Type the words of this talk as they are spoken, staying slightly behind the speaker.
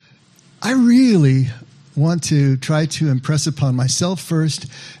I really want to try to impress upon myself first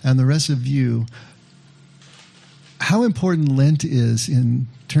and the rest of you how important Lent is in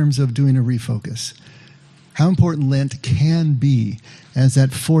terms of doing a refocus. How important Lent can be as that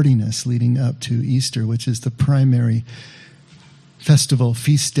fortyness leading up to Easter, which is the primary festival,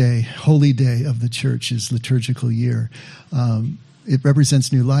 feast day, holy day of the church's liturgical year. It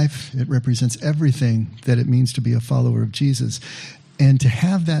represents new life. It represents everything that it means to be a follower of Jesus. And to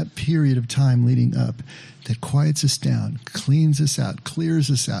have that period of time leading up that quiets us down, cleans us out, clears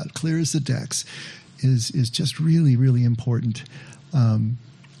the decks, is just really, really important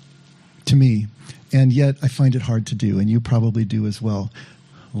to me. And yet I find it hard to do, and you probably do as well.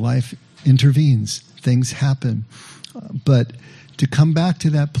 Life intervenes. Things happen. But to come back to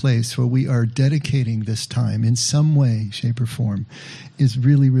that place where we are dedicating this time in some way, shape, or form is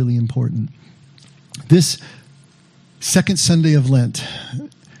really, really important. This Second Sunday of Lent,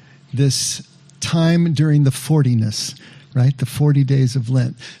 this time during the fortyness, right? The 40 days of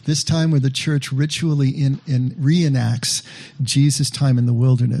Lent. This time where the church ritually reenacts Jesus' time in the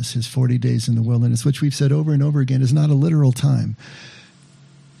wilderness, his 40 days in the wilderness, which we've said over and over again is not a literal time.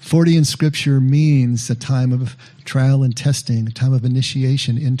 40 in Scripture means a time of trial and testing, a time of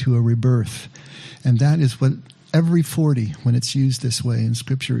initiation into a rebirth. And that is what every 40, when it's used this way in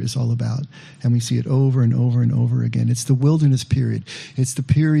Scripture, is all about. And we see it over and over and over again. It's the wilderness period. It's the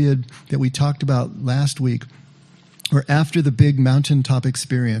period that we talked about last week, or after the big mountaintop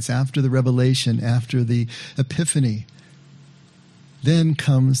experience, after the revelation, after the epiphany. Then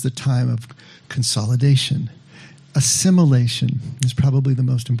comes the time of consolidation. Assimilation is probably the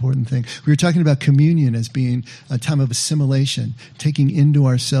most important thing. We were talking about communion as being a time of assimilation, taking into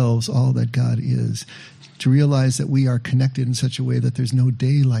ourselves all that God is, to realize that we are connected in such a way that there's no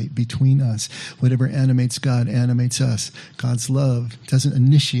daylight between us. Whatever animates God animates us. God's love doesn't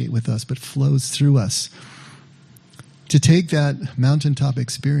initiate with us, but flows through us. To take that mountaintop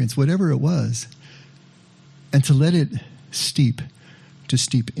experience, whatever it was, and to let it steep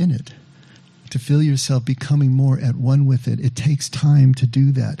in it. To feel yourself becoming more at one with it. It takes time to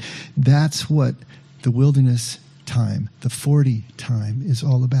do that. That's what the wilderness time, the 40 time, is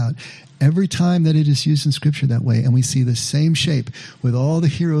all about. Every time that it is used in Scripture that way, and we see the same shape with all the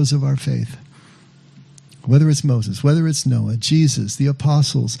heroes of our faith, whether it's Moses, whether it's Noah, Jesus, the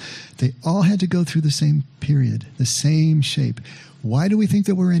apostles, they all had to go through the same period, the same shape. Why do we think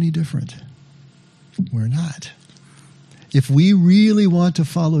that we're any different? We're not. If we really want to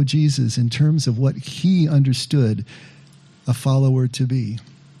follow Jesus in terms of what he understood a follower to be,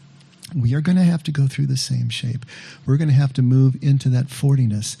 we are going to have to go through the same shape. We're going to have to move into that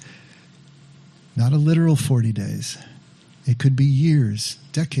fortyness. Not a literal 40 days. It could be years,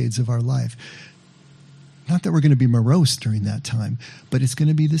 decades of our life. Not that we're going to be morose during that time, but it's going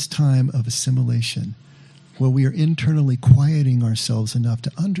to be this time of assimilation where we are internally quieting ourselves enough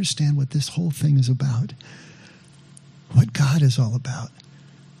to understand what this whole thing is about. What God is all about.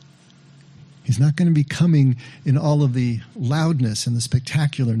 He's not going to be coming in all of the loudness and the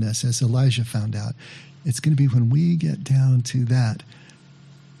spectacularness as Elijah found out. It's going to be when we get down to that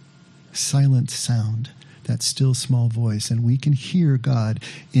silent sound, that still small voice, and we can hear God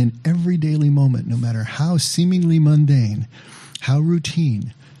in every daily moment, no matter how seemingly mundane, how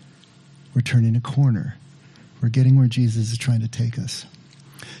routine. We're turning a corner. We're getting where Jesus is trying to take us.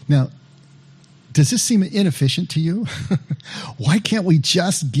 Now, does this seem inefficient to you? Why can't we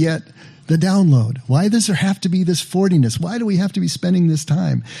just get the download? Why does there have to be this fortyness? Why do we have to be spending this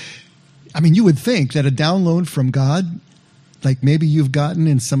time? I mean, you would think that a download from God, like maybe you've gotten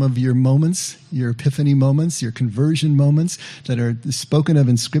in some of your moments, your epiphany moments, your conversion moments that are spoken of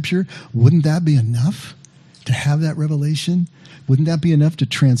in Scripture, wouldn't that be enough to have that revelation? Wouldn't that be enough to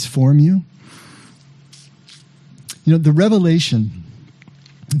transform you? You know, the revelation,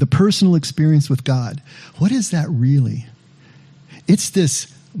 the personal experience with God, what is that really? It's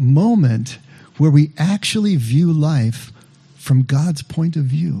this moment where we actually view life from God's point of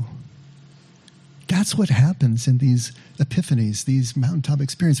view. That's what happens in these epiphanies, these mountaintop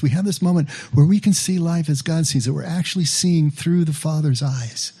experiences. We have this moment where we can see life as God sees it. We're actually seeing through the Father's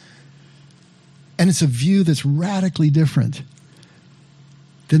eyes. And it's a view that's radically different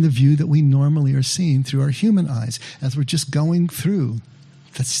than the view that we normally are seeing through our human eyes as we're just going through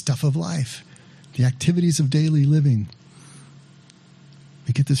the stuff of life, the activities of daily living.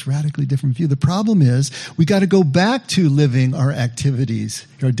 We get this radically different view. The problem is we got to go back to living our activities,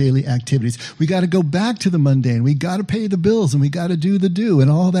 our daily activities. We got to go back to the mundane. We got to pay the bills and we got to do the do and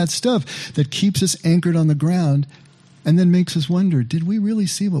all that stuff that keeps us anchored on the ground and then makes us wonder, did we really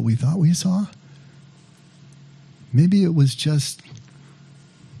see what we thought we saw? Maybe it was just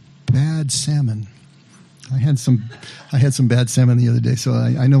bad bad salmon. I had some bad salmon the other day, so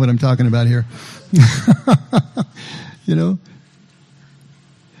I know what I'm talking about here. You know,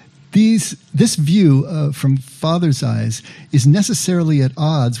 this view from Father's eyes is necessarily at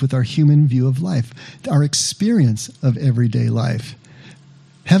odds with our human view of life, our experience of everyday life.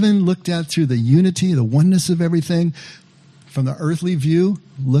 Heaven looked at through the unity, the oneness of everything. From the earthly view,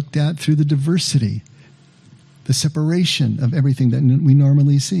 looked at through the diversity, the separation of everything that we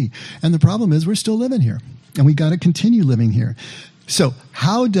normally see. And the problem is we're still living here, and we got to continue living here. So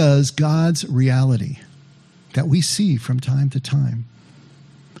how does God's reality that we see from time to time,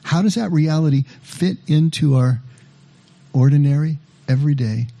 how does that reality fit into our ordinary,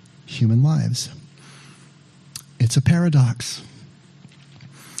 everyday human lives? It's a paradox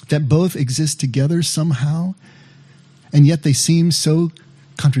that both exist together somehow, and yet they seem so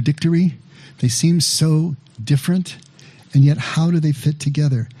contradictory. They seem so different, and yet how do they fit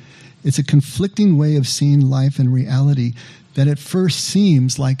together? It's a conflicting way of seeing life and reality that at first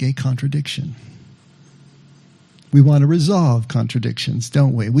seems like a contradiction. We want to resolve contradictions,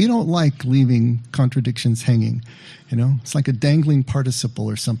 don't we? We don't like leaving contradictions hanging. You know, it's like a dangling participle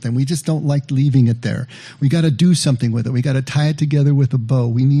or something. We just don't like leaving it there. We got to do something with it. We got to tie it together with a bow.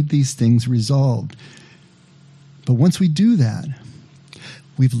 We need these things resolved. But once we do that,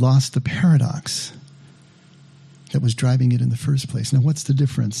 we've lost the paradox that was driving it in the first place. Now, what's the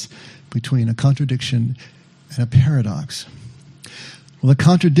difference between a contradiction and a paradox? Well, a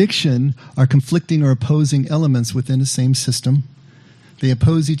contradiction are conflicting or opposing elements within the same system. They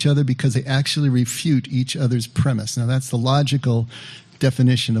oppose each other because they actually refute each other's premise. Now, that's the logical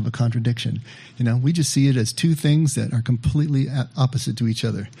definition of a contradiction. You know, we just see it as two things that are completely opposite to each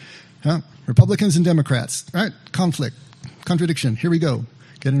other. Republicans and Democrats, right? Conflict, contradiction. Here we go.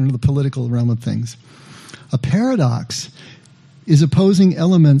 Get into the political realm of things. A paradox is opposing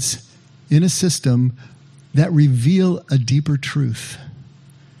elements in a system that reveal a deeper truth.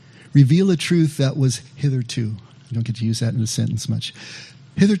 Reveal a truth that was hitherto. I don't get to use that in a sentence much.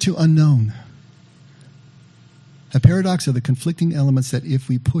 Hitherto unknown. A paradox are the conflicting elements that, if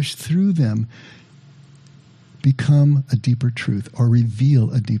we push through them, become a deeper truth or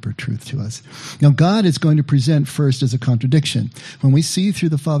reveal a deeper truth to us. Now, God is going to present first as a contradiction. When we see through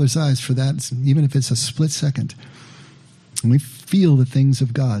the Father's eyes, for that, even if it's a split second, and we feel the things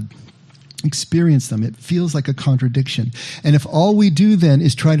of God, experience them, it feels like a contradiction. And if all we do then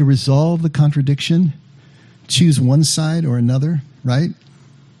is try to resolve the contradiction, choose one side or another, right?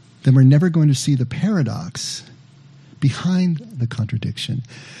 Then we're never going to see the paradox behind the contradiction.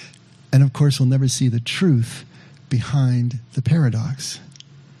 And of course, we'll never see the truth behind the paradox.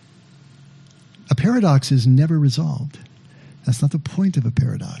 A paradox is never resolved. That's not the point of a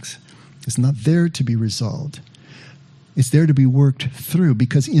paradox. It's not there to be resolved. It's there to be worked through,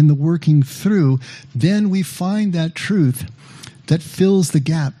 because in the working through, then we find that truth that fills the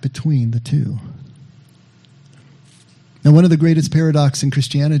gap between the two. Now, one of the greatest paradoxes in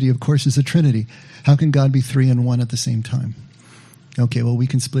Christianity, of course, is the Trinity. How can God be three and one at the same time? Okay, well, we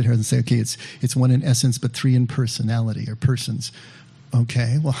can split hairs and say, okay, it's one in essence, but three in personality or persons.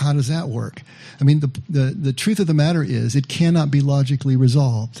 Okay, well, how does that work? I mean, the truth of the matter is it cannot be logically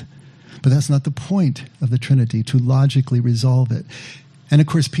resolved. But that's not the point of the Trinity, to logically resolve it. And of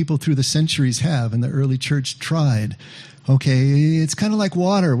course, people through the centuries have, and the early church tried. Okay, it's kind of like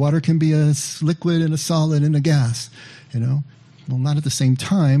water. Water can be a liquid and a solid and a gas, you know. Well, not at the same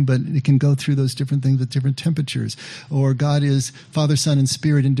time, but it can go through those different things at different temperatures. Or God is Father, Son, and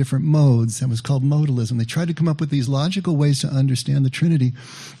Spirit in different modes. That was called modalism. They tried to come up with these logical ways to understand the Trinity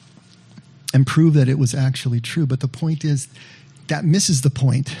and prove that it was actually true. But the point is, that misses the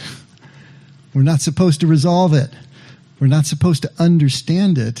point. We're not supposed to resolve it. We're not supposed to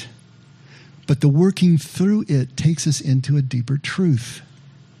understand it. But the working through it takes us into a deeper truth.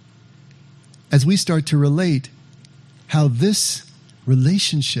 As we start to relate how this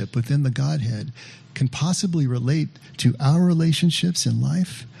relationship within the Godhead can possibly relate to our relationships in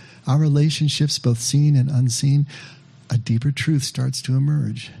life, our relationships both seen and unseen, a deeper truth starts to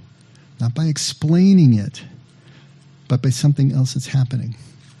emerge. Not by explaining it, but by something else that's happening.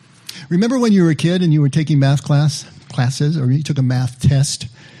 Remember when you were a kid and you were taking math classes, or you took a math test,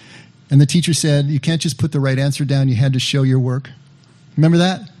 and the teacher said, you can't just put the right answer down, you had to show your work? Remember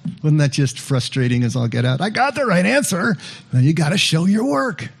that? Wasn't that just frustrating as all get out? I got the right answer. Now you got to show your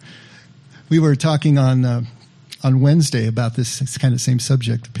work. We were talking on Wednesday about this kind of same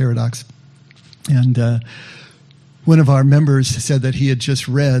subject, the paradox. And one of our members said that he had just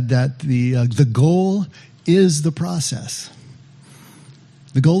read that the goal is the process.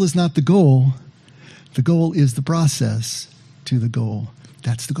 The goal is not the goal. The goal is the process to the goal.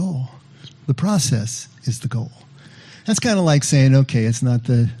 That's the goal. The process is the goal. That's kind of like saying, okay, it's not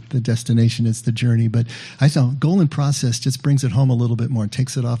the destination, it's the journey. But I thought goal and process just brings it home a little bit more,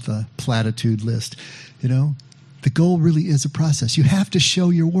 takes it off the platitude list. You know, the goal really is a process. You have to show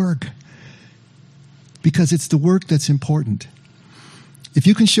your work because it's the work that's important. If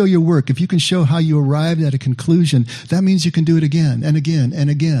you can show your work, if you can show how you arrived at a conclusion, that means you can do it again and again and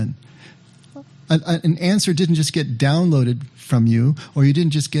again. An answer didn't just get downloaded from you, or you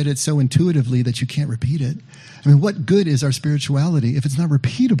didn't just get it so intuitively that you can't repeat it. I mean, what good is our spirituality if it's not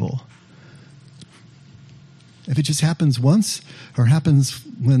repeatable? If it just happens once, or happens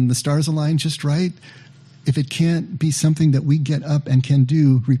when the stars align just right, if it can't be something that we get up and can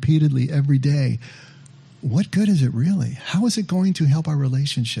do repeatedly every day, what good is it really? How is it going to help our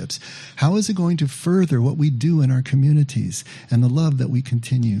relationships? How is it going to further what we do in our communities and the love that we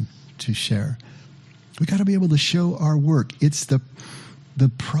continue to share? We got to be able to show our work. It's the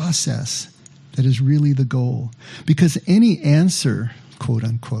process that is really the goal. Because any answer, quote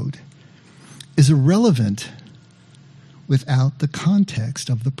unquote, is irrelevant without the context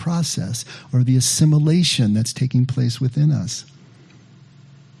of the process or the assimilation that's taking place within us.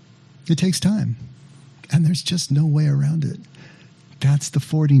 It takes time. And there's just no way around it. That's the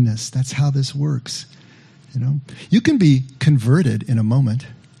fortyness. That's how this works. You know, you can be converted in a moment.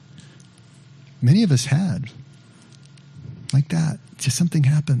 Many of us had. Like that. Just something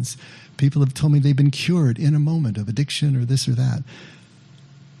happens. People have told me they've been cured in a moment of addiction or this or that.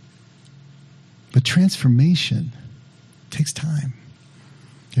 But transformation takes time.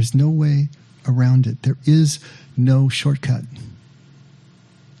 There's no way around it. There is no shortcut.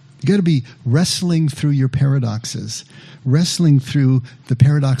 You got to be wrestling through your paradoxes, wrestling through the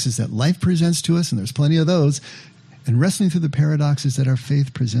paradoxes that life presents to us, and there's plenty of those, and wrestling through the paradoxes that our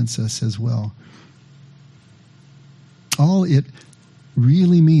faith presents us as well. All it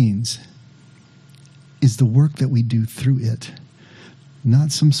really means is the work that we do through it,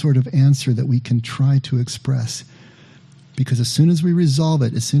 not some sort of answer that we can try to express. Because as soon as we resolve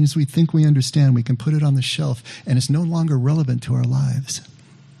it, as soon as we think we understand, we can put it on the shelf, and it's no longer relevant to our lives.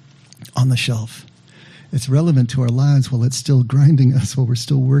 On the shelf. It's relevant to our lives while it's still grinding us, while we're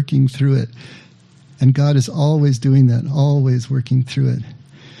still working through it. And God is always doing that, always working through it.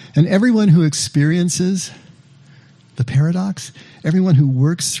 And everyone who experiences the paradox, everyone who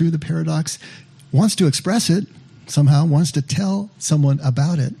works through the paradox wants to express it somehow, wants to tell someone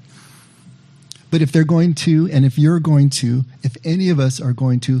about it. But if they're going to, and if you're going to, if any of us are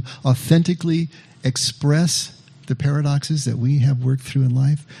going to authentically express the paradoxes that we have worked through in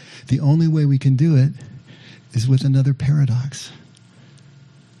life, the only way we can do it is with another paradox.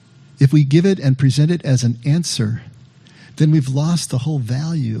 If we give it and present it as an answer, then we've lost the whole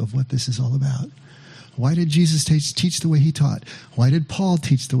value of what this is all about. Why did Jesus teach the way he taught? Why did Paul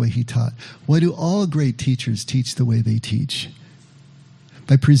teach the way he taught? Why do all great teachers teach the way they teach?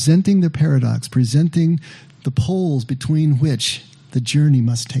 By presenting the paradox, presenting the poles between which the journey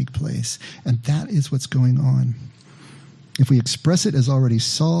must take place. And that is what's going on. If we express it as already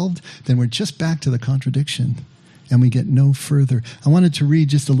solved, then we're just back to the contradiction, and we get no further. I wanted to read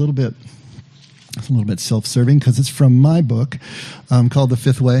just a little bit self-serving, because it's from my book called The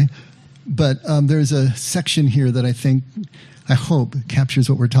Fifth Way. But there's a section here that I hope captures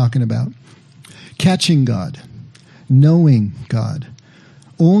what we're talking about. Catching God, knowing God,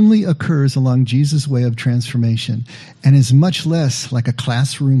 only occurs along Jesus' way of transformation, and is much less like a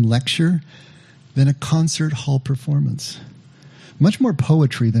classroom lecture than a concert hall performance. Much more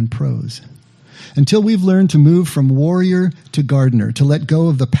poetry than prose. Until we've learned to move from warrior to gardener, to let go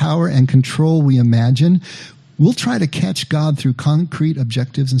of the power and control we imagine, we'll try to catch God through concrete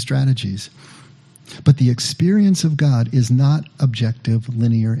objectives and strategies. But the experience of God is not objective,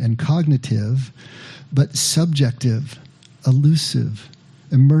 linear, and cognitive, but subjective, elusive,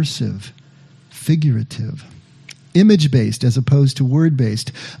 immersive, figurative, image-based as opposed to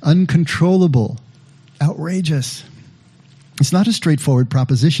word-based, uncontrollable, outrageous. It's not a straightforward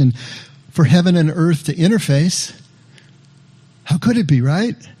proposition for heaven and earth to interface. How could it be,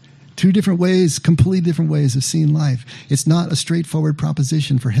 right? Two different ways, completely different ways of seeing life. It's not a straightforward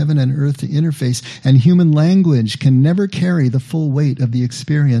proposition for heaven and earth to interface, and human language can never carry the full weight of the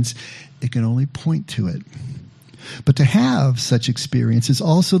experience. It can only point to it. But to have such experience is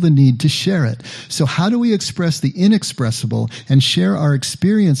also the need to share it. So how do we express the inexpressible and share our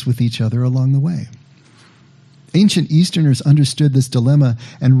experience with each other along the way? Ancient Easterners understood this dilemma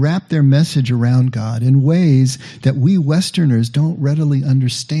and wrapped their message around God in ways that we Westerners don't readily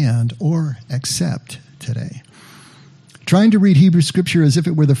understand or accept today. Trying to read Hebrew Scripture as if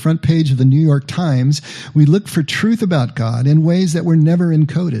it were the front page of the New York Times, we look for truth about God in ways that were never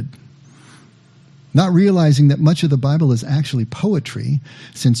encoded. Not realizing that much of the Bible is actually poetry,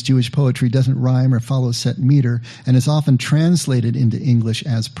 since Jewish poetry doesn't rhyme or follow set meter and is often translated into English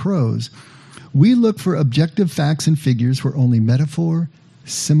as prose, we look for objective facts and figures where only metaphor,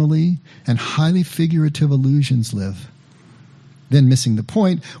 simile, and highly figurative allusions live. Then, missing the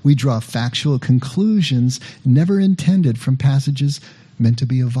point, we draw factual conclusions never intended from passages meant to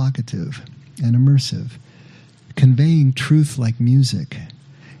be evocative and immersive, conveying truth like music,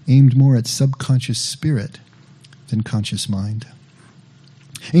 aimed more at subconscious spirit than conscious mind.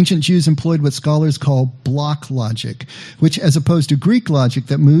 Ancient Jews employed what scholars call block logic, which, as opposed to Greek logic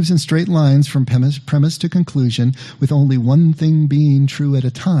that moves in straight lines from premise to conclusion with only one thing being true at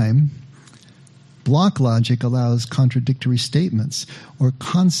a time, block logic allows contradictory statements or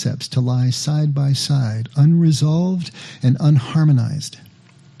concepts to lie side by side, unresolved and unharmonized.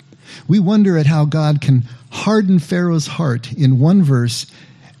 We wonder at how God can harden Pharaoh's heart in one verse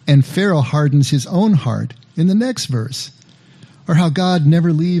and Pharaoh hardens his own heart in the next verse. Or how God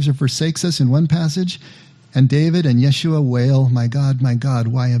never leaves or forsakes us in one passage, and David and Yeshua wail, my God,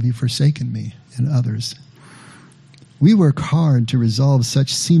 why have you forsaken me?" in others. We work hard to resolve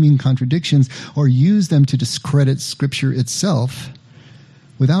such seeming contradictions or use them to discredit Scripture itself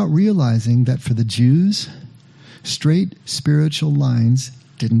without realizing that for the Jews, straight spiritual lines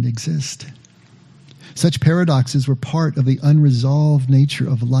didn't exist. Such paradoxes were part of the unresolved nature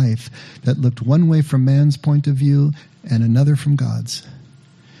of life that looked one way from man's point of view and another from God's.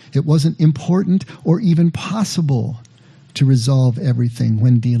 It wasn't important or even possible to resolve everything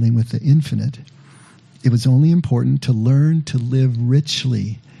when dealing with the infinite. It was only important to learn to live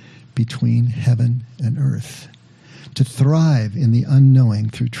richly between heaven and earth, to thrive in the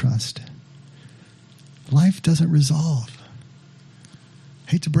unknowing through trust. Life doesn't resolve.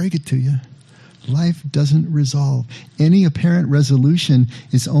 Hate to break it to you. Life doesn't resolve. Any apparent resolution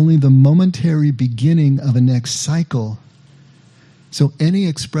is only the momentary beginning of a next cycle. So any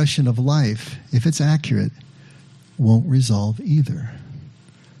expression of life, if it's accurate, won't resolve either.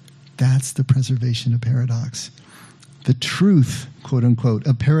 That's the preservation of paradox. The truth, quote unquote,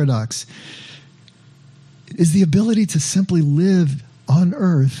 of paradox is the ability to simply live on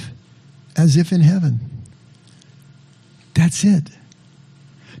earth as if in heaven. That's it.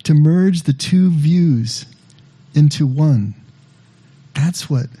 To merge the two views into one. That's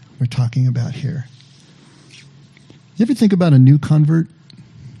what we're talking about here. You ever think about a new convert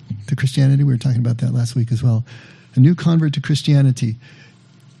to Christianity? We were talking about that last week as well. A new convert to Christianity,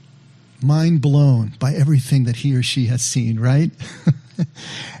 mind blown by everything that he or she has seen, right?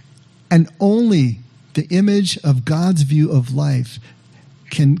 And only the image of God's view of life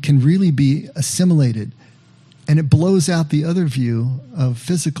can really be assimilated. And it blows out the other view of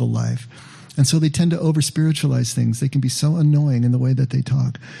physical life. And so they tend to over-spiritualize things. They can be so annoying in the way that they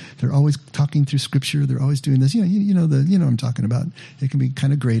talk. They're always talking through Scripture. They're always doing this. You know what I'm talking about. It can be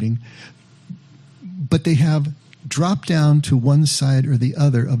kind of grating. But they have dropped down to one side or the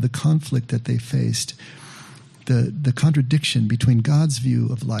other of the conflict that they faced. The contradiction between God's view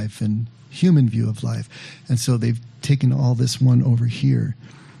of life and human view of life. And so they've taken all this one over here.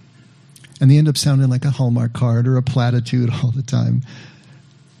 And they end up sounding like a Hallmark card or a platitude all the time.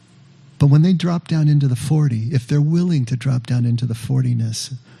 But when they drop down into the 40, if they're willing to drop down into the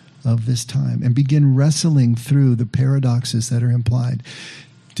fortyness of this time and begin wrestling through the paradoxes that are implied,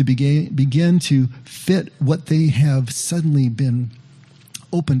 to begin to fit what they have suddenly been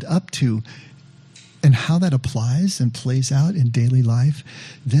opened up to and how that applies and plays out in daily life,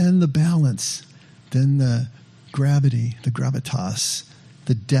 then the balance, then the gravity, the gravitas,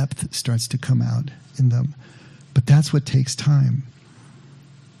 the depth starts to come out in them. But that's what takes time.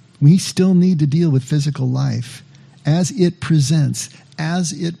 We still need to deal with physical life as it presents,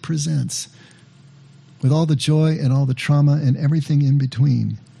 with all the joy and all the trauma and everything in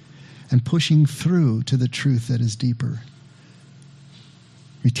between, and pushing through to the truth that is deeper,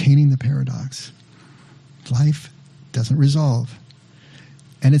 retaining the paradox. Life doesn't resolve.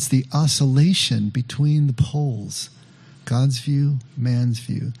 And it's the oscillation between the poles, God's view, man's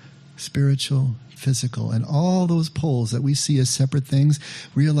view, spiritual, physical, and all those poles that we see as separate things,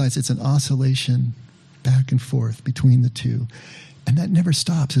 realize it's an oscillation back and forth between the two. And that never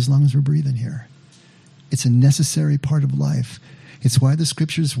stops as long as we're breathing here. It's a necessary part of life. It's why the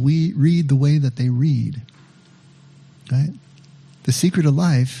Scriptures we read the way that they read. Right? The secret of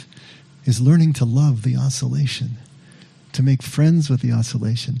life is learning to love the oscillation, to make friends with the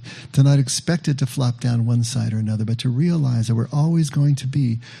oscillation, to not expect it to flop down one side or another, but to realize that we're always going to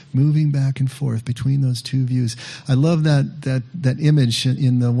be moving back and forth between those two views. I love that image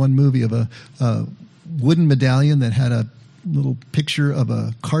in the one movie of a wooden medallion that had a little picture of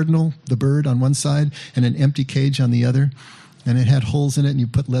a cardinal, the bird, on one side, and an empty cage on the other. And it had holes in it, and you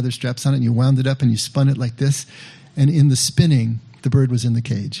put leather straps on it, and you wound it up, and you spun it like this. And in the spinning, the bird was in the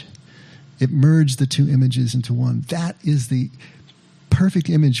cage. It merged the two images into one. That is the perfect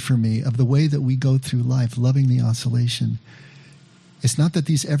image for me of the way that we go through life, loving the oscillation. It's not that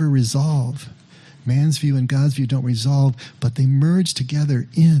these ever resolve. Man's view and God's view don't resolve, but they merge together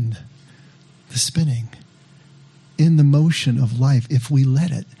in the spinning, in the motion of life, if we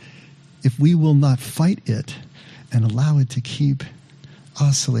let it, if we will not fight it and allow it to keep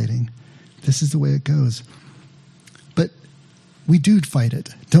oscillating. This is the way it goes. But we do fight it,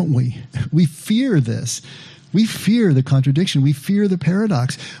 don't we? We fear this. We fear the contradiction. We fear the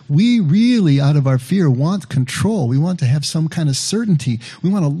paradox. We really, out of our fear, want control. We want to have some kind of certainty. We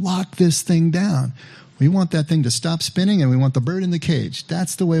want to lock this thing down. We want that thing to stop spinning, and we want the bird in the cage.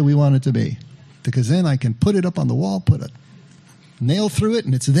 That's the way we want it to be. Because then I can put it up on the wall, put a nail through it,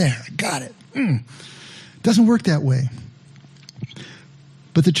 and it's there. I got it. Doesn't work that way.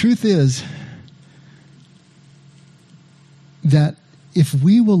 But the truth is that if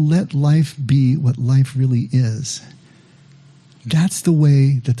we will let life be what life really is, that's the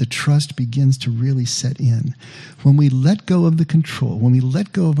way that the trust begins to really set in. When we let go of the control, when we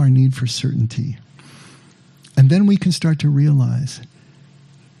let go of our need for certainty, and then we can start to realize,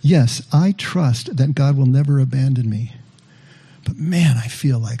 yes, I trust that God will never abandon me, but man, I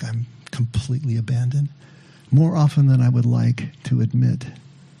feel like I'm completely abandoned more often than I would like to admit.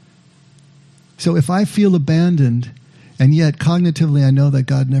 So if I feel abandoned, and yet cognitively I know that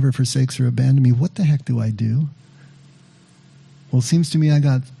God never forsakes or abandons me, what the heck do I do? Well, it seems to me I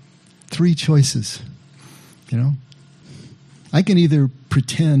got three choices. I can either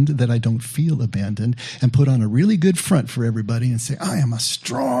pretend that I don't feel abandoned and put on a really good front for everybody and say, I am a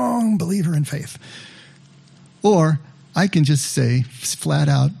strong believer in faith. Or I can just say flat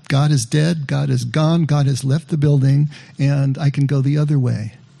out, God is dead, God is gone, God has left the building, and I can go the other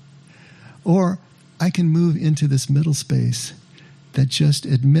way. Or I can move into this middle space that just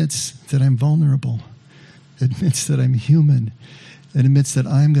admits that I'm vulnerable, admits that I'm human, and admits that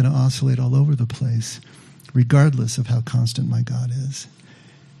I'm going to oscillate all over the place, regardless of how constant my God is.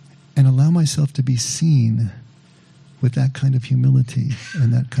 And allow myself to be seen with that kind of humility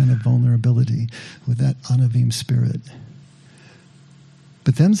and that kind of vulnerability, with that anavim spirit.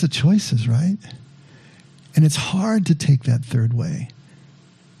 But them's the choices, right? And it's hard to take that third way.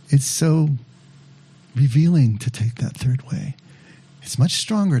 It's so revealing to take that third way. It's much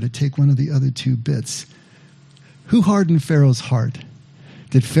stronger to take one of the other two bits. Who hardened Pharaoh's heart?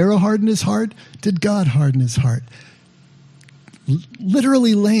 Did Pharaoh harden his heart? Did God harden his heart?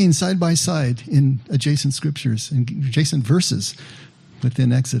 Literally laying side by side in adjacent scriptures and adjacent verses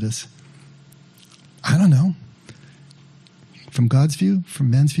within Exodus. I don't know. From God's view, from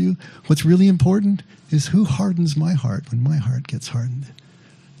man's view, what's really important is who hardens my heart when my heart gets hardened.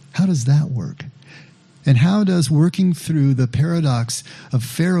 How does that work? And how does working through the paradox of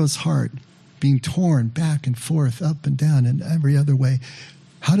Pharaoh's heart being torn back and forth, up and down, and every other way,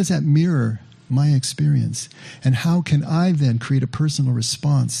 how does that mirror my experience? And how can I then create a personal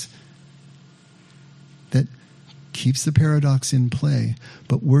response that keeps the paradox in play,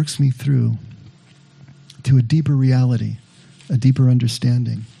 but works me through to a deeper reality, a deeper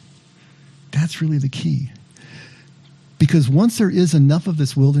understanding? That's really the key. Because once there is enough of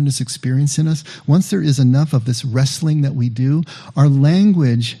this wilderness experience in us, once there is enough of this wrestling that we do, our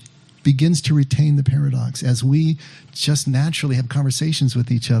language begins to retain the paradox as we just naturally have conversations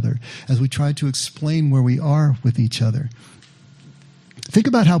with each other, as we try to explain where we are with each other. Think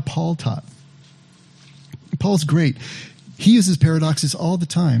about how Paul taught. Paul's great. He uses paradoxes all the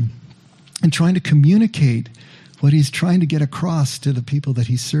time in trying to communicate what he's trying to get across to the people that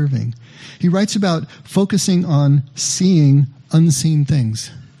he's serving. He writes about focusing on seeing unseen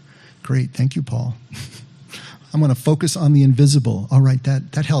things. Great, thank you, Paul. I'm going to focus on the invisible. All right,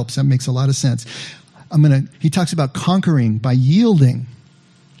 that helps. That makes a lot of sense. He talks about conquering by yielding,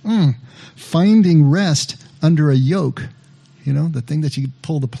 finding rest under a yoke, the thing that you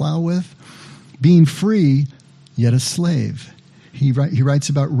pull the plow with, being free, yet a slave. He writes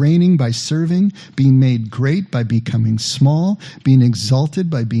about reigning by serving, being made great by becoming small, being exalted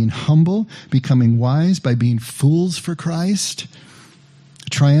by being humble, becoming wise by being fools for Christ,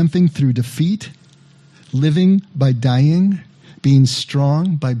 triumphing through defeat, living by dying, being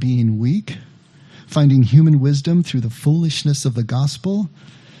strong by being weak, finding human wisdom through the foolishness of the gospel,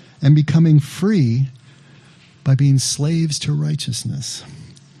 and becoming free by being slaves to righteousness.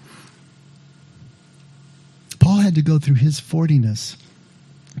 Paul had to go through his fortyness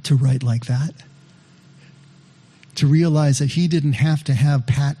to write like that. to realize that he didn't have to have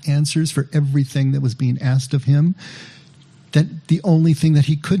pat answers for everything that was being asked of him, that the only thing that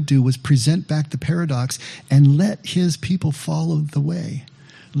he could do was present back the paradox and let his people follow the way.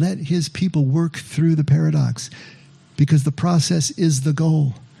 Let his people work through the paradox, because the process is the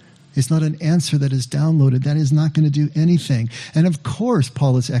goal. It's not an answer that is downloaded. That is not going to do anything. And of course,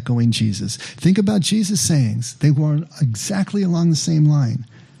 Paul is echoing Jesus. Think about Jesus' sayings. They were exactly along the same line.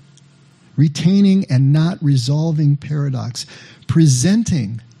 Retaining and not resolving paradox.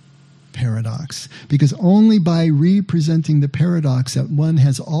 Presenting paradox. Because only by representing the paradox that one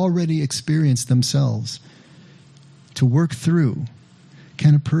has already experienced themselves to work through,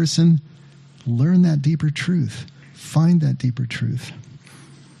 can a person learn that deeper truth, find that deeper truth.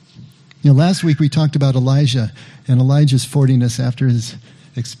 Last week we talked about Elijah and Elijah's fortyness after his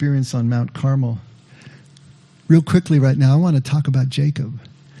experience on Mount Carmel. Real quickly right now, I want to talk about Jacob.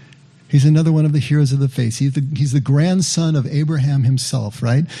 He's another one of the heroes of the faith. He's the grandson of Abraham himself,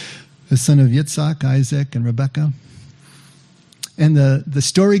 right? The son of Yitzhak, Isaac, and Rebekah. And the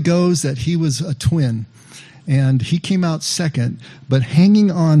story goes that he was a twin. And he came out second, but hanging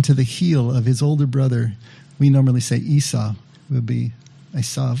on to the heel of his older brother. We normally say Esau, would be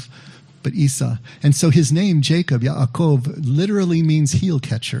Esav, but Esau. And so his name, Jacob, Yaakov, literally means heel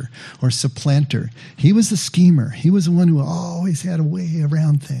catcher or supplanter. He was the schemer. He was the one who always had a way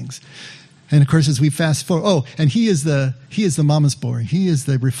around things. And of course, as we fast forward, and he is the mama's boy. He is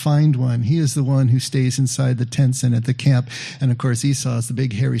the refined one. He is the one who stays inside the tents and at the camp. And of course, Esau is the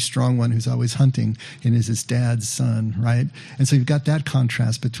big, hairy, strong one who's always hunting and is his dad's son, right? And so you've got that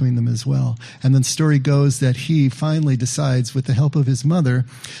contrast between them as well. And then the story goes that he finally decides, with the help of his mother,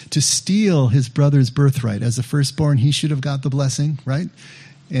 to steal his brother's birthright. As the firstborn, he should have got the blessing, right?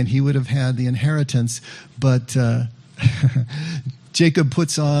 And he would have had the inheritance, but Jacob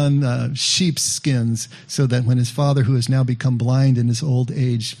puts on sheep's skins so that when his father, who has now become blind in his old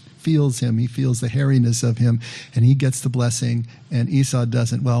age, feels him, he feels the hairiness of him, and he gets the blessing, and Esau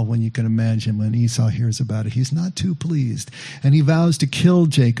doesn't. Well, when you can imagine, when Esau hears about it, he's not too pleased. And he vows to kill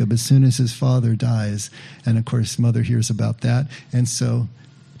Jacob as soon as his father dies. And of course, mother hears about that, and so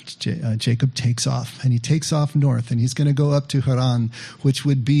Jacob takes off, and he takes off north, and he's going to go up to Haran, which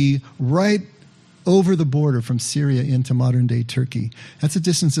would be right over the border from Syria into modern-day Turkey. That's a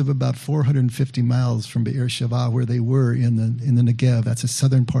distance of about 450 miles from Be'er Sheva, where they were in the Negev. That's a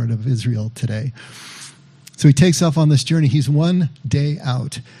southern part of Israel today. So he takes off on this journey. He's one day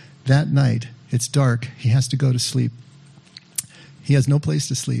out. That night, it's dark. He has to go to sleep. He has no place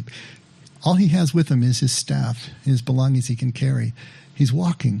to sleep. All he has with him is his staff, his belongings he can carry. He's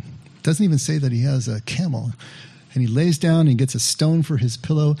walking. Doesn't even say that he has a camel. And he lays down, and gets a stone for his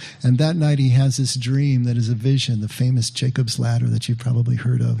pillow, and that night he has this dream that is a vision, the famous Jacob's ladder that you've probably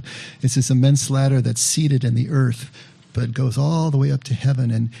heard of. It's this immense ladder that's seated in the earth, but goes all the way up to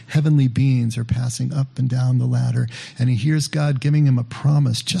heaven, and heavenly beings are passing up and down the ladder, and he hears God giving him a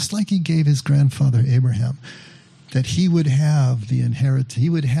promise, just like he gave his grandfather Abraham, that he would have the inheritance, he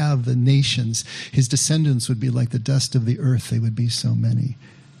would have the nations. His descendants would be like the dust of the earth. They would be so many.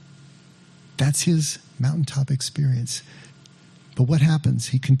 That's his mountaintop experience. But what happens?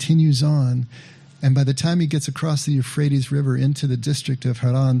 He continues on, and by the time he gets across the Euphrates River into the district of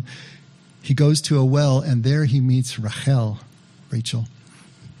Haran, he goes to a well, and there he meets Rachel.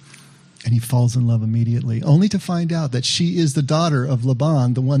 And he falls in love immediately, only to find out that she is the daughter of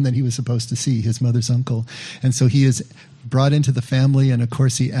Laban, the one that he was supposed to see, his mother's uncle. And so he is brought into the family, and of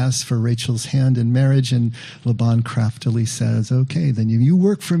course he asks for Rachel's hand in marriage, and Laban craftily says, okay, then you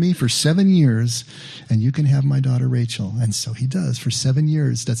work for me for 7 years, and you can have my daughter Rachel. And so he does for 7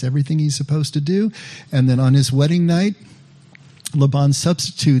 years. That's everything he's supposed to do. And then on his wedding night, Laban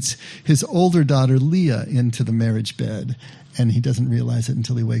substitutes his older daughter Leah into the marriage bed. And he doesn't realize it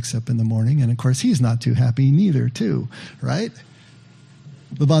until he wakes up in the morning. And of course, he's not too happy neither, too, right?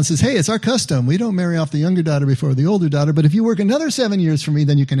 Laban says, hey, it's our custom. We don't marry off the younger daughter before the older daughter, but if you work another 7 years for me,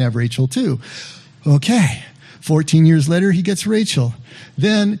 then you can have Rachel too. Okay. 14 years later, he gets Rachel.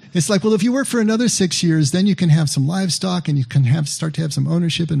 Then it's like, well, if you work for another 6 years, then you can have some livestock and you can start to have some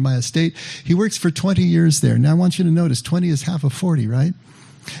ownership in my estate. He works for 20 years there. Now I want you to notice 20 is half of 40, right?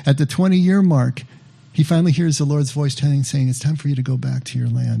 At the 20-year mark, he finally hears the Lord's voice saying, it's time for you to go back to your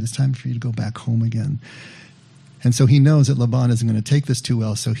land. It's time for you to go back home again. And so he knows that Laban isn't going to take this too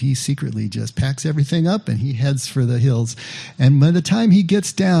well, so he secretly just packs everything up and he heads for the hills. And by the time he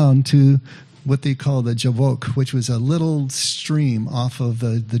gets down to what they call the Jabbok, which was a little stream off of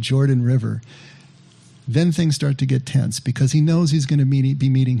the Jordan River, then things start to get tense because he knows he's going to be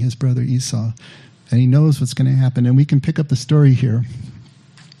meeting his brother Esau, and he knows what's going to happen. And we can pick up the story here.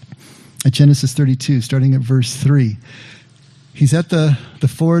 At Genesis 32, starting at verse 3. He's at the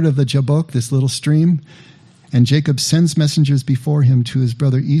ford of the Jabbok, this little stream, and Jacob sends messengers before him to his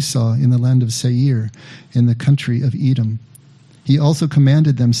brother Esau in the land of Seir, in the country of Edom. He also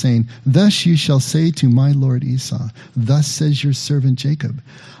commanded them, saying, "Thus you shall say to my lord Esau, thus says your servant Jacob,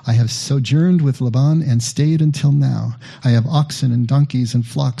 I have sojourned with Laban and stayed until now. I have oxen and donkeys and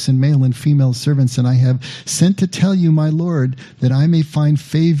flocks and male and female servants, and I have sent to tell you, my lord, that I may find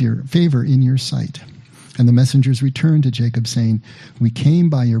favor in your sight." And the messengers returned to Jacob, saying, "We came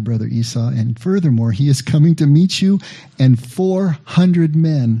by your brother Esau, and furthermore, he is coming to meet you, and 400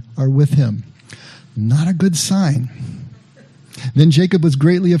 men are with him." Not a good sign. Then Jacob was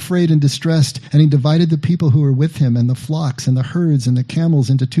greatly afraid and distressed, and he divided the people who were with him, and the flocks, and the herds, and the camels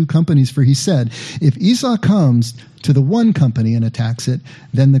into 2 companies, for he said, "If Esau comes to the one company and attacks it,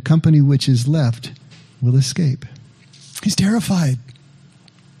 then the company which is left will escape." He's terrified.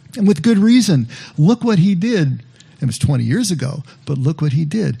 And with good reason. Look what he did. It was 20 years ago, but look what he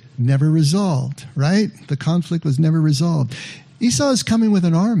did. Never resolved, right? The conflict was never resolved. Esau is coming with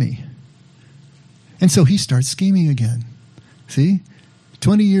an army. And so he starts scheming again. See?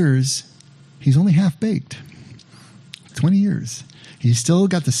 20 years, he's only half-baked. 20 years. He's still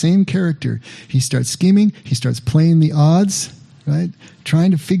got the same character. He starts scheming. He starts playing the odds, right?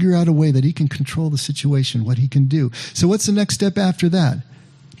 Trying to figure out a way that he can control the situation, what he can do. So what's the next step after that?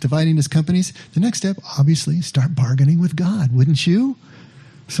 Dividing his companies? The next step, obviously, start bargaining with God, wouldn't you?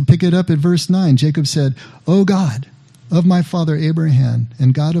 So pick it up at verse 9. Jacob said, "O God of my father Abraham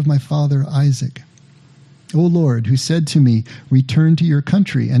and God of my father Isaac, O Lord, who said to me, 'Return to your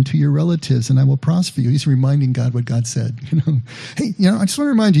country and to your relatives, and I will prosper you.'" He's reminding God what God said. Hey, I just want to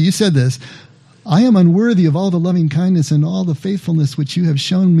remind you, you said this. "I am unworthy of all the loving kindness and all the faithfulness which you have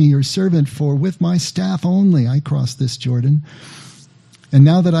shown me, your servant, for with my staff only I crossed this Jordan. And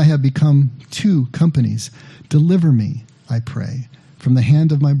now that I have become 2 companies, deliver me, I pray, from the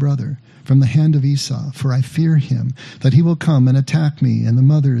hand of my brother, from the hand of Esau, for I fear him, that he will come and attack me and the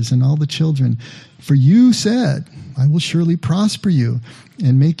mothers and all the children. For you said, I will surely prosper you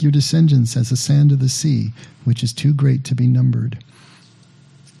and make your descendants as the sand of the sea, which is too great to be numbered."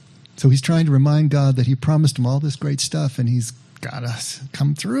 So he's trying to remind God that he promised him all this great stuff, and he's got to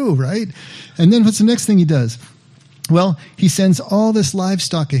come through, right? And then what's the next thing he does? Well, he sends all this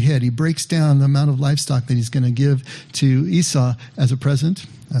livestock ahead. He breaks down the amount of livestock that he's going to give to Esau as a present,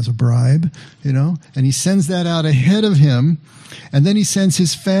 as a bribe, and he sends that out ahead of him. And then he sends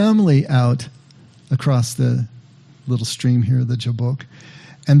his family out across the little stream here, the Jabbok.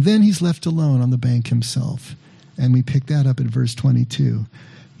 And then he's left alone on the bank himself. And we pick that up at verse 22.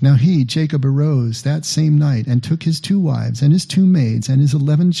 "Now he, Jacob, arose that same night and took his 2 wives and his 2 maids and his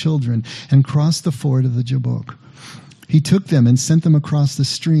 11 children and crossed the ford of the Jabbok. He took them and sent them across the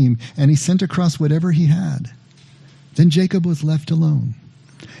stream, and he sent across whatever he had. Then Jacob was left alone,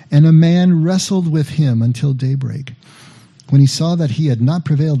 and a man wrestled with him until daybreak. When he saw that he had not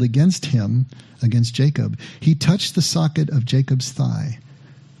prevailed against Jacob, he touched the socket of Jacob's thigh.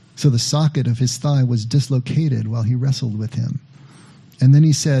 So the socket of his thigh was dislocated while he wrestled with him. And then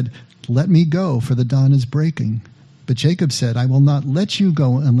he said, 'Let me go, for the dawn is breaking.' But Jacob said, 'I will not let you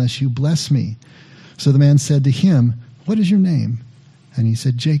go unless you bless me.' So the man said to him, 'What is your name?' And he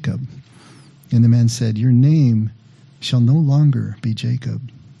said, 'Jacob.' And the man said, 'Your name shall no longer be Jacob,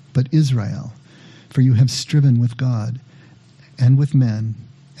 but Israel, for you have striven with God and with men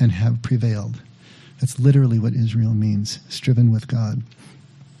and have prevailed.'" That's literally what Israel means, striven with God.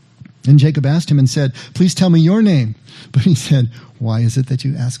 And Jacob asked him and said, "Please tell me your name." But he said, "Why is it that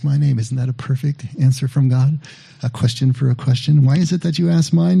you ask my name?" Isn't that a perfect answer from God? A question for a question. "Why is it that you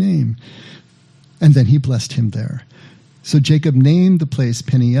ask my name?" And then he blessed him there. So Jacob named the place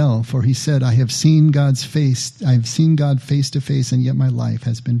Peniel, for he said, I have seen God face to face, and yet my life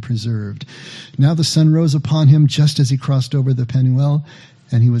has been preserved. Now the sun rose upon him just as he crossed over the Peniel,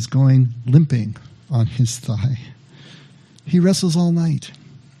 and he was going limping on his thigh. He wrestles all night.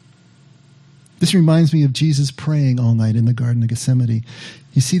 This reminds me of Jesus praying all night in the Garden of Gethsemane.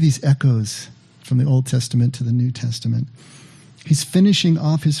 You see these echoes from the Old Testament to the New Testament. He's finishing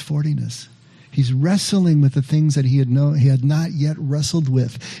off his fortyness. He's wrestling with the things that he had not yet wrestled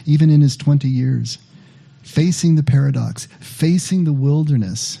with, even in his 20 years. Facing the paradox, facing the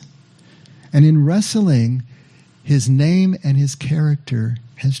wilderness. And in wrestling, his name and his character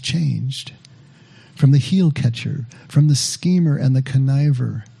has changed. From the heel catcher, from the schemer and the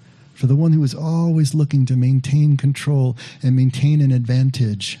conniver, for the one who is always looking to maintain control and maintain an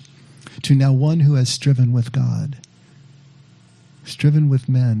advantage, to now one who has striven with God, striven with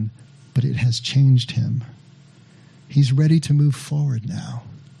men, but it has changed him. He's ready to move forward now.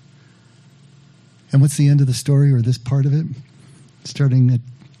 And what's the end of the story, or this part of it? Starting at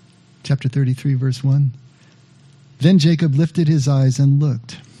chapter 33, verse 1. Then Jacob lifted his eyes and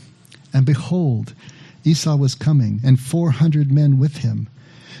looked, and behold, Esau was coming, and 400 men with him.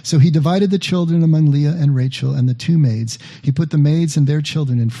 So he divided the children among Leah and Rachel and the two maids. He put the maids and their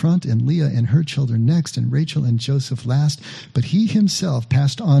children in front, and Leah and her children next, and Rachel and Joseph last. But he himself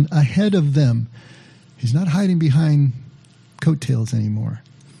passed on ahead of them. He's not hiding behind coattails anymore.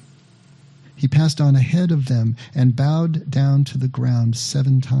 He passed on ahead of them and bowed down to the ground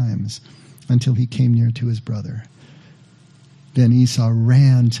 7 times until he came near to his brother. Then Esau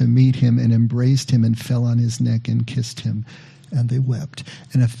ran to meet him and embraced him and fell on his neck and kissed him, and they wept.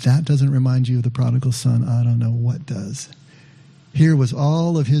 And if that doesn't remind you of the prodigal son, I don't know what does. Here was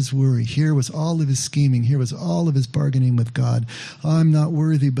all of his worry. Here was all of his scheming. Here was all of his bargaining with God. I'm not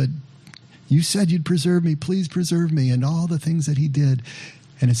worthy, but you said you'd preserve me. Please preserve me. And all the things that he did.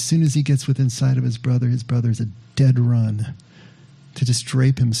 And as soon as he gets within sight of his brother's a dead run to just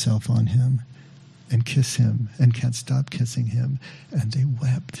drape himself on him and kiss him and can't stop kissing him. And they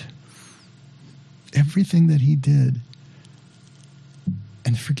wept. Everything that he did.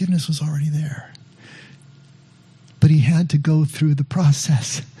 And forgiveness was already there. But he had to go through the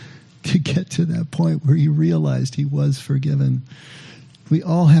process to get to that point where he realized he was forgiven. We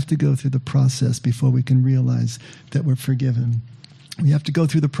all have to go through the process before we can realize that we're forgiven. We have to go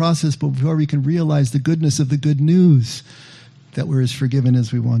through the process before we can realize the goodness of the good news that we're as forgiven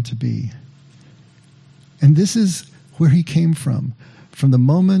as we want to be. And this is where he came from the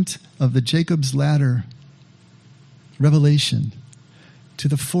moment of the Jacob's ladder revelation to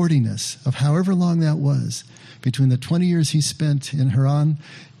the fortyness of however long that was, between the 20 years he spent in Haran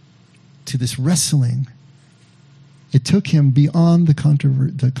to this wrestling. It took him beyond the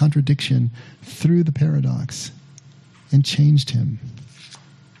contradiction, through the paradox, and changed him,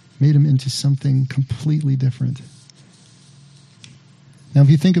 made him into something completely different. Now, if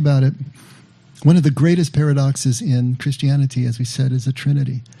you think about it, one of the greatest paradoxes in Christianity, as we said, is the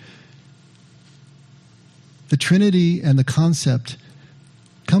Trinity. The Trinity and the concept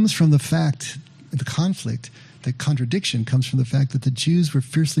comes from the fact, the conflict, the contradiction comes from the fact that the Jews were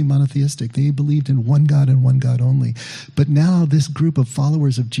fiercely monotheistic. They believed in one God and one God only. But now this group of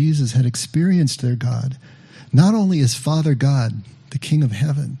followers of Jesus had experienced their God, not only as Father God, the King of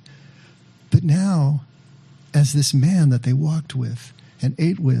heaven, but now as this man that they walked with and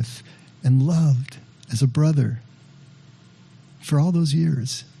ate with and loved as a brother for all those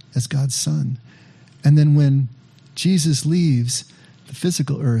years as God's son. And then when Jesus leaves the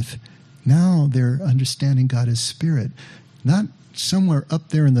physical earth, now they're understanding God as spirit, not somewhere up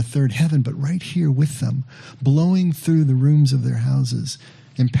there in the third heaven, but right here with them, blowing through the rooms of their houses,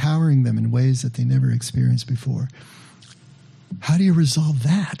 empowering them in ways that they never experienced before. How do you resolve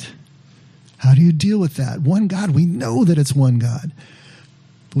that? How do you deal with that? One God, we know that it's one God,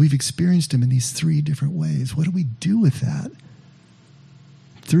 but we've experienced him in these 3 different ways. What do we do with that?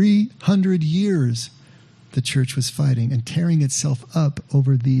 300 years the church was fighting and tearing itself up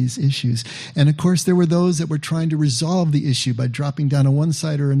over these issues. And of course, there were those that were trying to resolve the issue by dropping down on one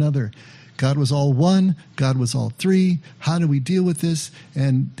side or another. God was all one. God was all 3. How do we deal with this?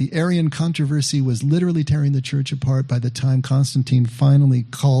 And the Arian controversy was literally tearing the church apart by the time Constantine finally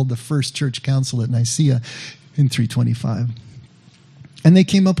called the first church council at Nicaea in 325. And they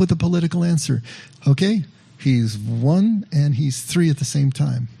came up with a political answer. Okay, he's 1 and he's 3 at the same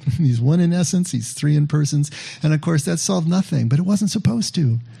time. He's 1 in essence, he's 3 in persons. And of course, that solved nothing, but it wasn't supposed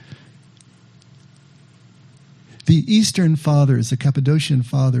to. The Eastern fathers, the Cappadocian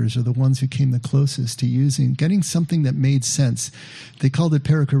fathers, are the ones who came the closest to getting something that made sense. They called it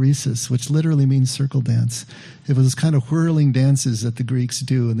perichoresis, which literally means circle dance. It was kind of whirling dances that the Greeks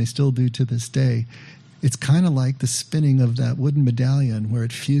do, and they still do to this day. It's kind of like the spinning of that wooden medallion where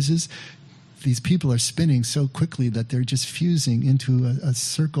it fuses. These people are spinning so quickly that they're just fusing into a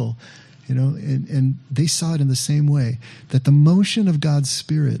circle, and they saw it in the same way, that the motion of God's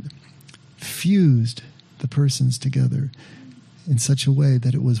Spirit fused the persons together in such a way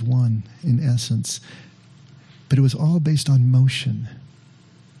that it was one in essence. But it was all based on motion.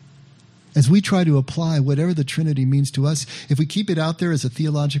 As we try to apply whatever the Trinity means to us, if we keep it out there as a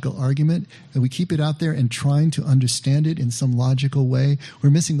theological argument, and we keep it out there and trying to understand it in some logical way, we're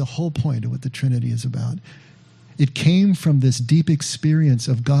missing the whole point of what the Trinity is about. It came from this deep experience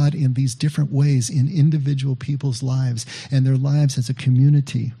of God in these different ways in individual people's lives and their lives as a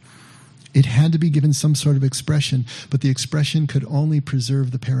community. It had to be given some sort of expression, but the expression could only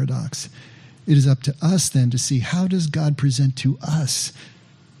preserve the paradox. It is up to us then to see, how does God present to us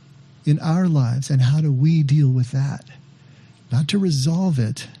in our lives, and how do we deal with that? Not to resolve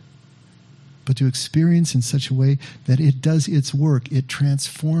it, but to experience in such a way that it does its work. It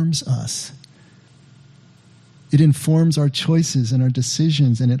transforms us. It informs our choices and our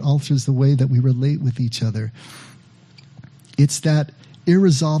decisions, and it alters the way that we relate with each other. It's that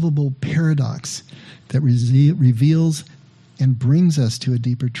irresolvable paradox that reveals and brings us to a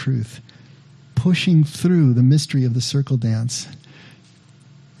deeper truth. Pushing through the mystery of the circle dance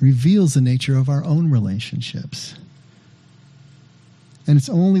reveals the nature of our own relationships. And it's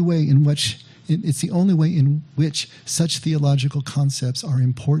the only way in which such theological concepts are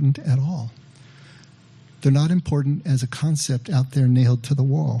important at all. They're not important as a concept out there nailed to the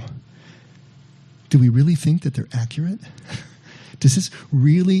wall. Do we really think that they're accurate? Does this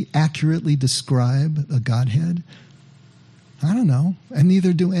really accurately describe a Godhead? I don't know, and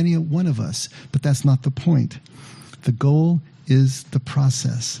neither do any one of us, but that's not the point. The goal is the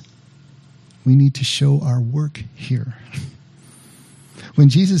process. We need to show our work here. When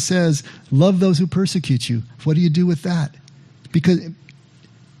Jesus says, love those who persecute you, what do you do with that? Because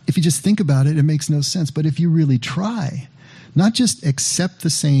if you just think about it, it makes no sense. But if you really try, not just accept the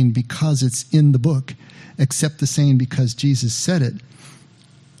saying because it's in the book, accept the saying because Jesus said it,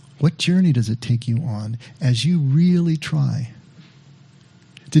 what journey does it take you on as you really try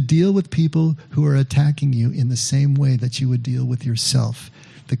to deal with people who are attacking you in the same way that you would deal with yourself?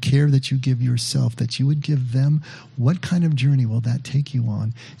 The care that you give yourself, that you would give them, what kind of journey will that take you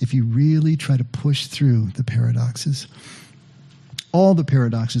on if you really try to push through the paradoxes? All the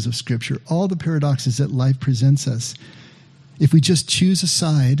paradoxes of Scripture, all the paradoxes that life presents us. If we just choose a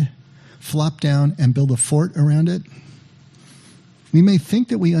side, flop down, and build a fort around it, we may think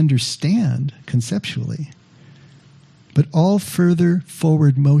that we understand conceptually, but all further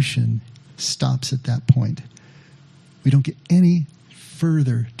forward motion stops at that point. We don't get any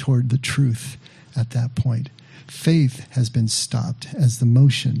further toward the truth at that point. Faith has been stopped as the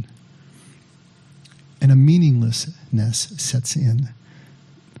motion, and a meaninglessness sets in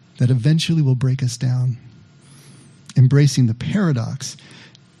that eventually will break us down. Embracing the paradox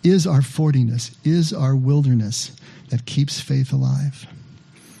is our fortyness, is our wilderness that keeps faith alive.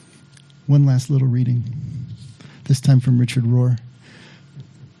 One last little reading, this time from Richard Rohr.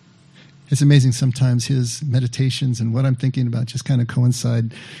 It's amazing sometimes his meditations and what I'm thinking about just kind of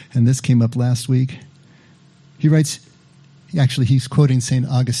coincide, and this came up last week. He writes, actually he's quoting St.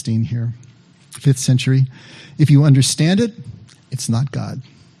 Augustine here, 5th century. If you understand it, it's not God.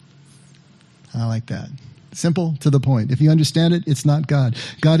 I like that. Simple, to the point. If you understand it, it's not God.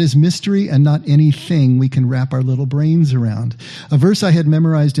 God is mystery and not anything we can wrap our little brains around. A verse I had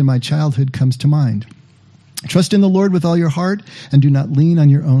memorized in my childhood comes to mind. Trust in the Lord with all your heart and do not lean on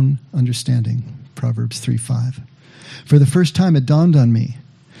your own understanding. Proverbs 3:5. For the first time it dawned on me,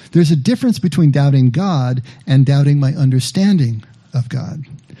 there's a difference between doubting God and doubting my understanding of God.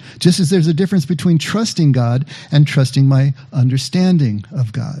 Just as there's a difference between trusting God and trusting my understanding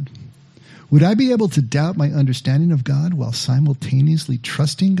of God. Would I be able to doubt my understanding of God while simultaneously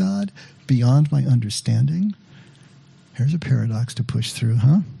trusting God beyond my understanding? Here's a paradox to push through,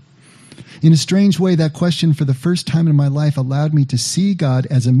 huh? In a strange way, that question for the first time in my life allowed me to see God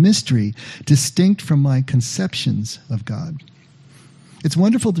as a mystery, distinct from my conceptions of God. It's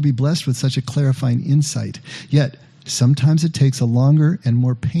wonderful to be blessed with such a clarifying insight, yet sometimes it takes a longer and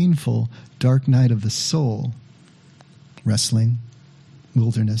more painful dark night of the soul, wrestling,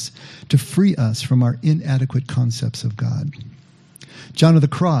 wilderness, to free us from our inadequate concepts of God. John of the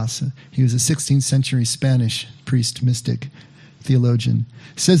Cross, he was a 16th century Spanish priest, mystic, theologian,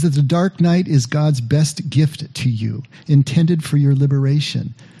 says that the dark night is God's best gift to you, intended for your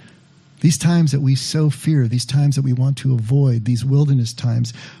liberation. These times that we so fear, these times that we want to avoid, these wilderness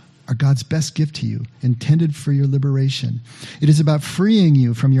times, are God's best gift to you, intended for your liberation. It is about freeing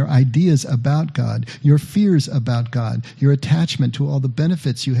you from your ideas about God, your fears about God, your attachment to all the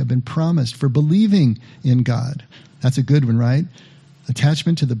benefits you have been promised for believing in God. That's a good one, right?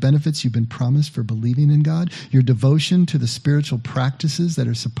 Attachment to the benefits you've been promised for believing in God, your devotion to the spiritual practices that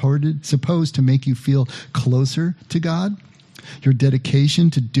are supposed to make you feel closer to God, your dedication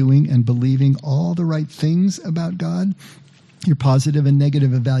to doing and believing all the right things about God, your positive and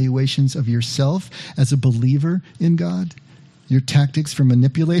negative evaluations of yourself as a believer in God, your tactics for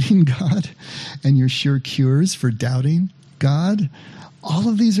manipulating God, and your sure cures for doubting God. All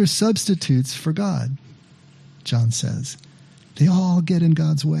of these are substitutes for God, John says. They all get in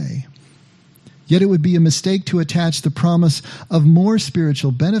God's way. Yet it would be a mistake to attach the promise of more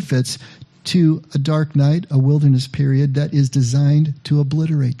spiritual benefits to a dark night, a wilderness period that is designed to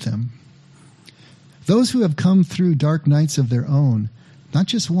obliterate them. Those who have come through dark nights of their own, not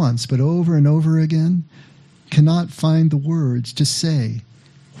just once, but over and over again, cannot find the words to say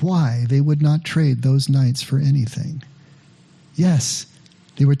why they would not trade those nights for anything. Yes,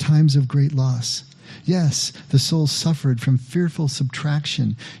 they were times of great loss. Yes, the soul suffered from fearful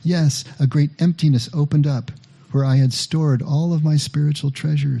subtraction. Yes, a great emptiness opened up where I had stored all of my spiritual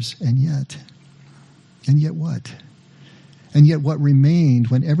treasures. And yet what? And yet what remained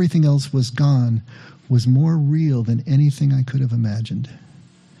when everything else was gone was more real than anything I could have imagined.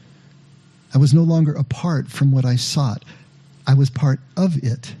 I was no longer apart from what I sought. I was part of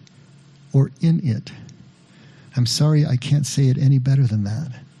it, or in it. I'm sorry I can't say it any better than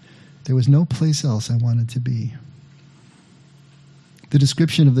that. There was no place else I wanted to be. The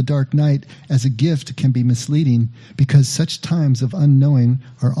description of the dark night as a gift can be misleading because such times of unknowing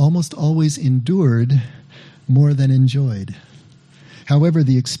are almost always endured more than enjoyed. However,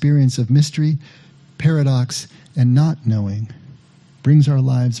 the experience of mystery, paradox, and not knowing brings our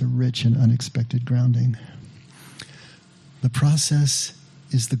lives a rich and unexpected grounding. The process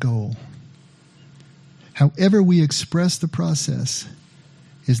is the goal. However we express the process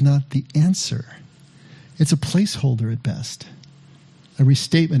is not the answer. It's a placeholder at best, a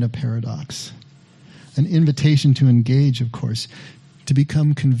restatement of paradox, an invitation to engage, of course, to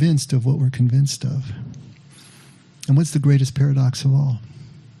become convinced of what we're convinced of. And what's the greatest paradox of all?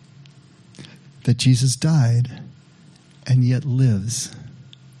 That Jesus died and yet lives.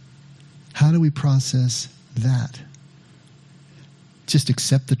 How do we process that? Just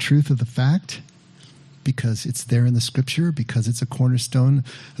accept the truth of the fact because it's there in the scripture, because it's a cornerstone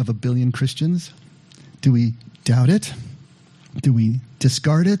of a billion Christians? Do we doubt it? Do we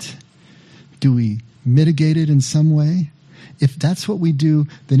discard it? Do we mitigate it in some way? If that's what we do,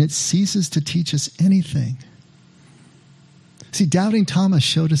 then it ceases to teach us anything. See, doubting Thomas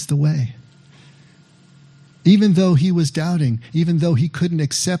showed us the way. Even though he was doubting, even though he couldn't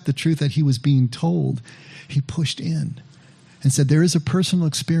accept the truth that he was being told, he pushed in and said, there is a personal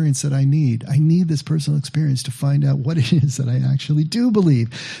experience that I need. I need this personal experience to find out what it is that I actually do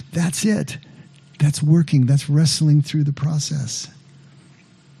believe. That's it. That's working. That's wrestling through the process.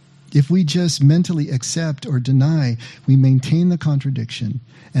 If we just mentally accept or deny, we maintain the contradiction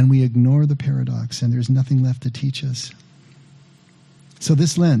and we ignore the paradox, and there's nothing left to teach us. So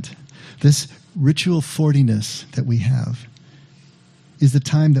this Lent, this ritual fortyness that we have, is the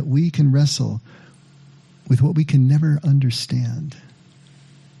time that we can wrestle with what we can never understand.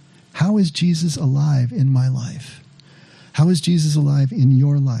 How is Jesus alive in my life? How is Jesus alive in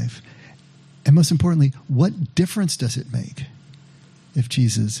your life? And most importantly, what difference does it make if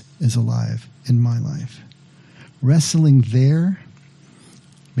Jesus is alive in my life? Wrestling there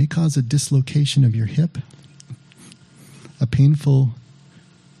may cause a dislocation of your hip, a painful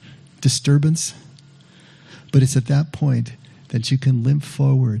disturbance, but it's at that point that you can limp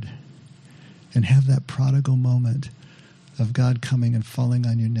forward and have that prodigal moment of God coming and falling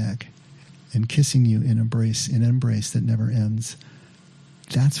on your neck and kissing you in an embrace that never ends.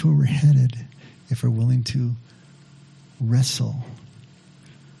 That's where we're headed if we're willing to wrestle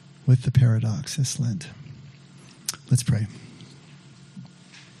with the paradox this Lent. Let's pray.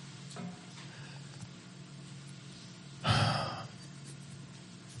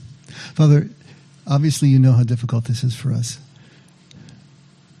 Father, obviously you know how difficult this is for us.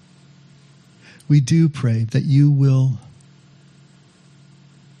 We do pray that you will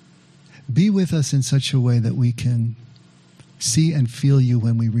be with us in such a way that we can see and feel you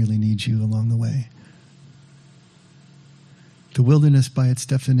when we really need you along the way. The wilderness, by its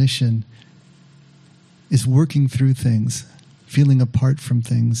definition, is working through things, feeling apart from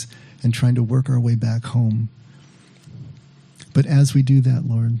things, and trying to work our way back home. But as we do that,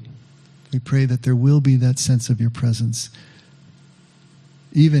 Lord, we pray that there will be that sense of your presence,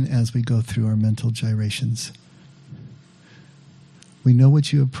 even as we go through our mental gyrations. We know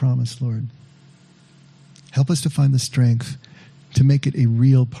what you have promised, Lord. Help us to find the strength to make it a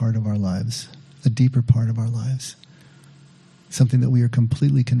real part of our lives, a deeper part of our lives, something that we are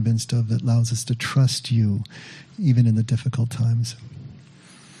completely convinced of that allows us to trust you even in the difficult times.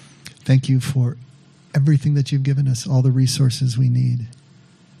 Thank you for everything that you've given us, all the resources we need.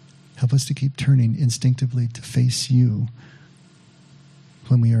 Help us to keep turning instinctively to face you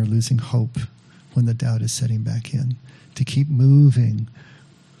when we are losing hope, when the doubt is setting back in, to keep moving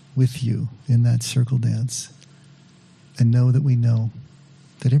with you in that circle dance and know that we know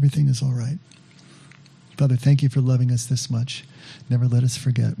that everything is all right. Father, thank you for loving us this much. Never let us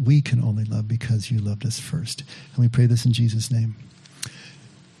forget we can only love because you loved us first. And we pray this in Jesus' name.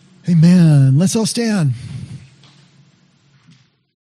 Amen. Let's all stand.